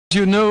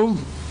You know,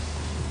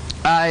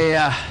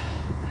 I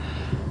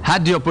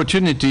had the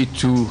opportunity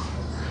to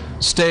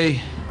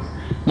stay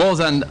more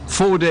than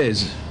 4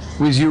 days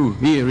with you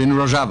here in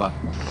Rojava.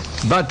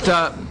 But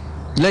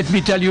let me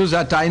tell you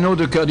that I know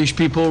the Kurdish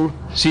people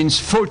since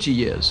 40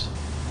 years.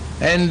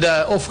 And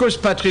of course,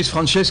 Patrice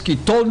Franceschi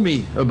told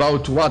me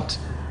about what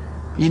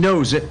he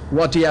knows,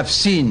 what he has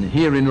seen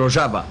here in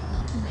Rojava.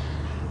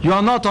 You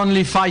are not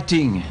only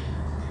fighting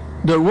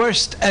the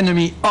worst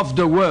enemy of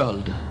the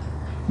world,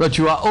 but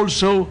you are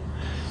also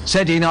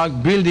setting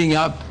up, building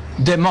up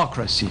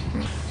democracy.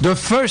 The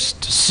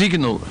first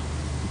signal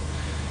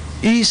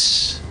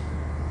is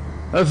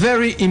a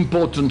very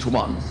important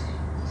one.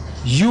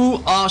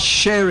 You are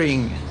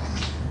sharing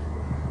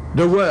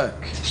the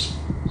work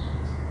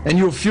and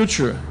your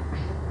future.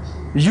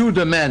 You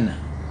the men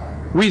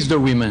with the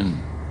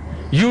women.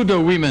 You the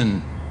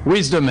women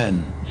with the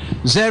men.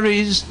 There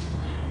is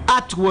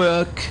at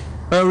work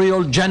a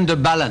real gender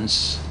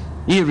balance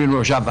here in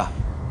Rojava.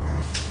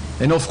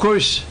 And of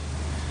course,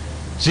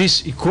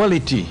 this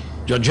equality,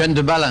 the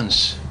gender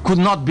balance, could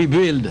not be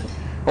built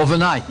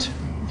overnight.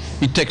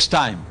 It takes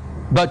time.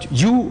 But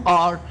you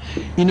are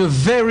in a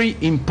very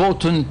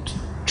important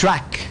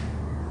track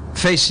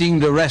facing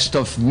the rest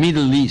of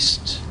Middle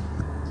East.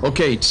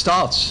 Okay, it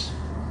starts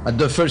at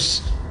the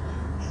first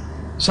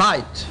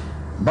sight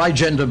by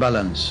gender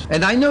balance.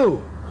 And I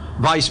know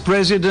vice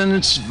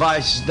presidents,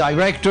 vice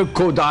director,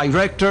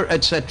 co-director,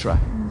 etc.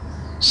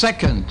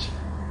 Second,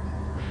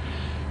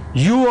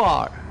 you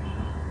are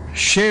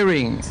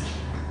sharing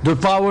the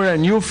power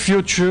and your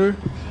future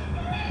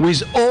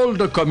with all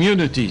the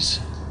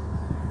communities.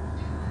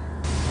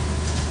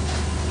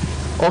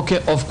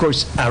 Okay, of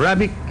course,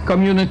 Arabic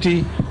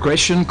community,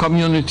 Christian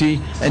community,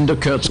 and the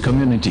Kurds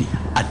community,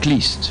 at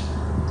least.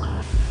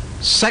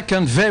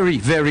 Second very,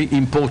 very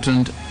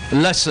important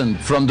lesson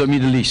from the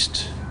Middle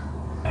East.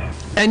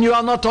 And you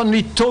are not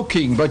only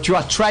talking, but you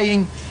are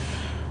trying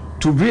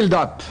to build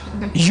up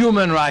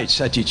human rights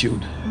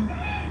attitude.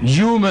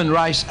 Human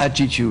rights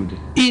attitude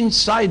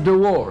inside the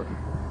war,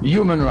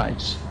 human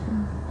rights,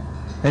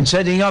 and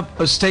setting up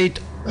a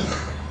state,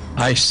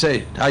 I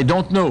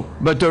don't know,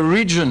 but a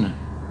region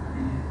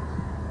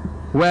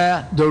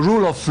where the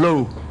rule of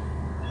law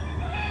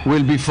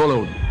will be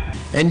followed.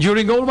 And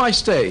during all my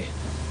stay,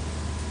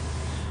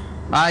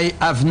 I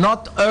have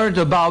not heard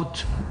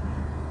about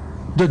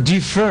the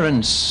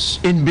difference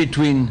in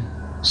between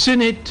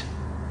Sunnite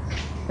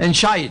and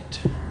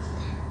Shiite.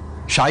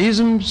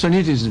 Shiism,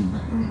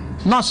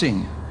 Sunnitism,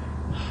 nothing.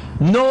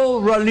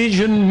 No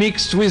religion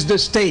mixed with the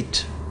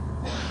state.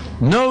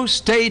 No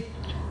state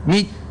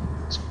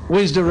mixed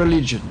with the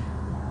religion.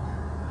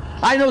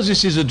 I know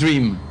this is a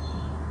dream,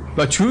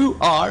 but you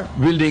are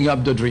building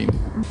up the dream.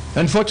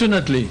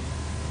 Unfortunately,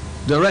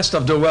 the rest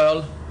of the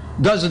world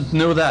doesn't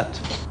know that.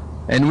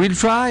 And we'll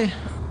try,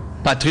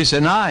 Patrice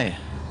and I,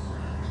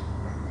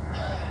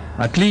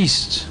 at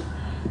least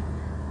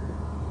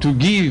to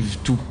give,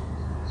 to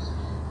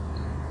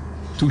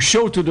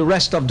show to the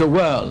rest of the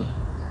world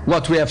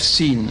what we have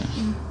seen,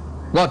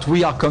 what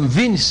we are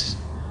convinced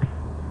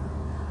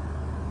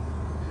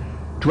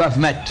to have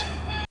met.